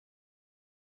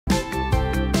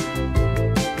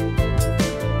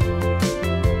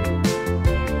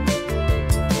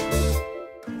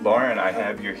I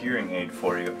have your hearing aid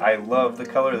for you. I love the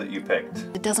color that you picked.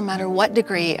 It doesn't matter what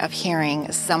degree of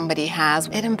hearing somebody has,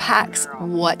 it impacts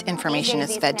what information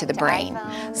is fed to the brain.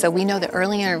 So we know that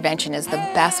early intervention is the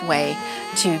best way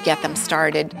to get them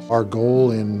started. Our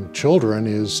goal in children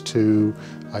is to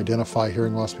identify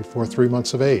hearing loss before 3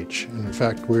 months of age. And in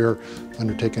fact, we're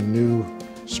undertaking a new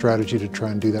strategy to try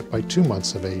and do that by 2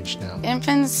 months of age now.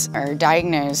 Infants are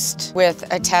diagnosed with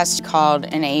a test called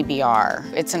an ABR.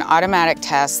 It's an automatic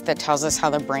test that tells us how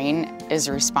the brain is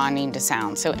responding to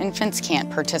sound. So infants can't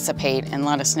participate and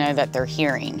let us know that they're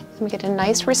hearing. We get a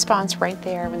nice response right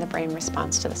there when the brain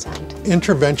responds to the sound.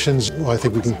 Interventions, well, I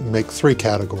think we can make 3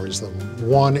 categories of them.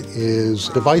 One is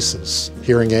devices,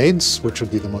 hearing aids, which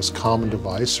would be the most common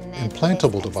device,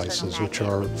 implantable devices, which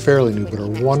are fairly new but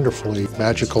are wonderfully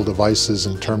magical devices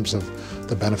in terms of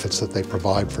the benefits that they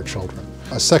provide for children.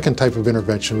 A second type of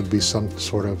intervention would be some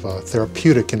sort of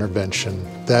therapeutic intervention.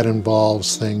 That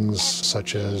involves things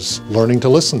such as learning to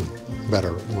listen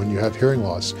better when you have hearing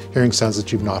loss, hearing sounds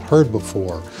that you've not heard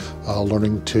before,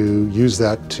 learning to use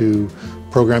that to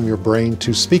program your brain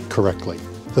to speak correctly.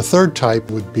 The third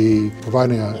type would be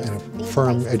providing a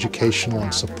firm educational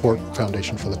and support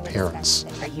foundation for the parents.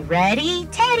 Are you ready?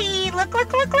 Teddy, look,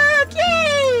 look, look, look,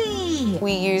 yay!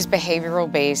 We use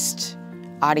behavioral-based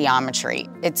audiometry.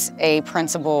 It's a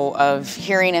principle of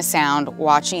hearing a sound,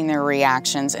 watching their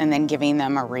reactions, and then giving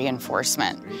them a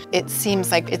reinforcement. It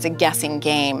seems like it's a guessing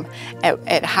game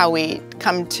at how we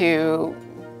come to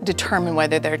determine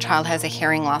whether their child has a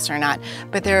hearing loss or not.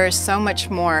 But there is so much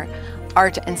more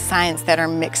art and science that are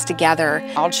mixed together.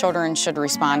 All children should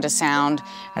respond to sound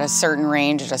at a certain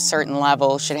range, at a certain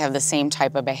level, should have the same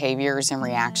type of behaviors and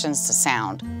reactions to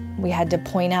sound. We had to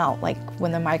point out, like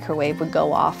when the microwave would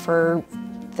go off or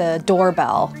the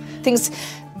doorbell, things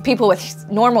people with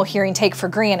normal hearing take for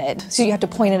granted. So you have to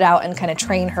point it out and kind of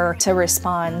train her to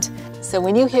respond. So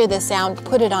when you hear the sound,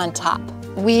 put it on top.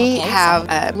 We have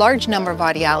a large number of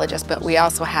audiologists, but we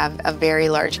also have a very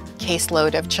large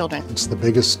caseload of children. It's the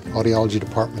biggest audiology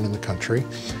department in the country,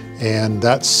 and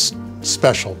that's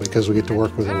special because we get to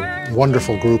work with a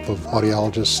wonderful group of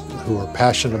audiologists who are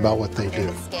passionate about what they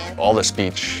do. All the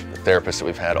speech therapists that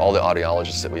we've had, all the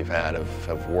audiologists that we've had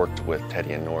have worked with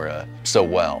Teddy and Nora so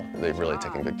well. They've really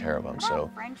taken good care of them. So,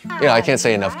 yeah, I can't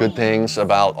say enough good things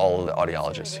about all of the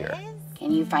audiologists here.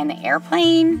 Can you find the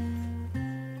airplane?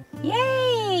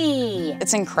 Yay!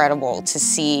 It's incredible to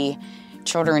see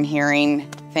children hearing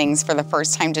things for the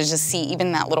first time, to just see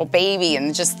even that little baby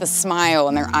and just the smile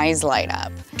and their eyes light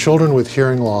up. Children with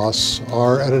hearing loss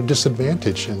are at a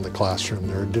disadvantage in the classroom.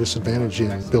 They're at a disadvantage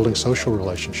in building social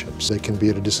relationships. They can be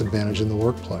at a disadvantage in the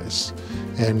workplace.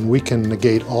 And we can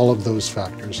negate all of those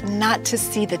factors. Not to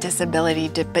see the disability,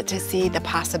 but to see the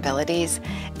possibilities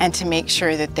and to make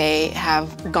sure that they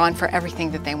have gone for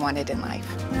everything that they wanted in life.